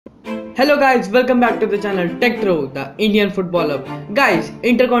Hello guys, welcome back to the channel TECHTRO, the Indian Football Hub. Guys,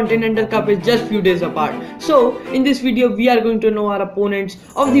 Intercontinental Cup is just few days apart. So, in this video, we are going to know our opponents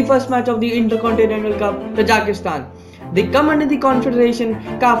of the first match of the Intercontinental Cup, Tajikistan. They come under the Confederation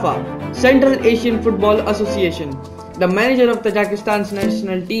CAFA, Central Asian Football Association. The manager of Tajikistan's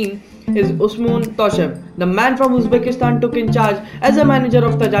national team is Usman Toshev. The man from Uzbekistan took in charge as a manager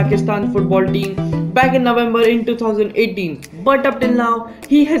of Tajikistan football team back in November in 2018, but up till now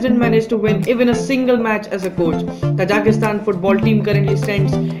he hasn't managed to win even a single match as a coach. Tajikistan football team currently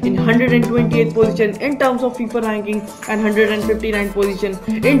stands in 128th position in terms of FIFA ranking and 159th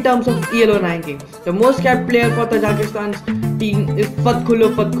position in terms of ELO ranking. The most capped player for Tajikistan's team is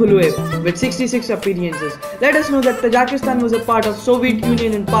Fathullo with 66 appearances. Let us know that Tajikistan was a part of Soviet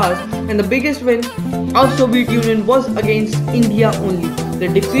Union in past, and the biggest win of Soviet Union was against India only. They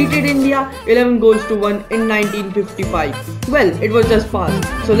defeated India 11 goals to 1 in 1955. Well, it was just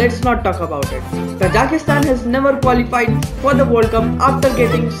past, so let's not talk about it. Tajikistan has never qualified for the World Cup after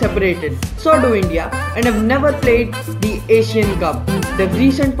getting separated. So do India, and have never played the Asian Cup. Their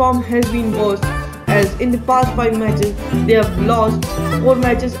recent form has been worse, as in the past 5 matches they have lost 4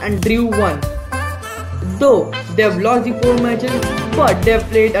 matches and drew 1. Though they have lost the 4 matches, but they have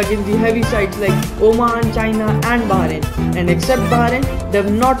played against the heavy sides like Oman, China and Bahrain, and except Bahrain, they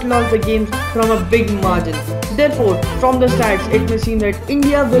have not lost the games from a big margin. Therefore, from the stats, it may seem that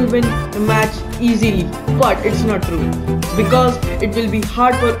India will win the match easily, but it's not true, because it will be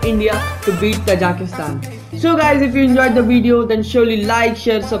hard for India to beat Tajikistan. So guys, if you enjoyed the video, then surely like,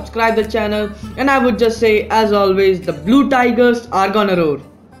 share, subscribe the channel, and I would just say, as always, the Blue Tigers are gonna roar.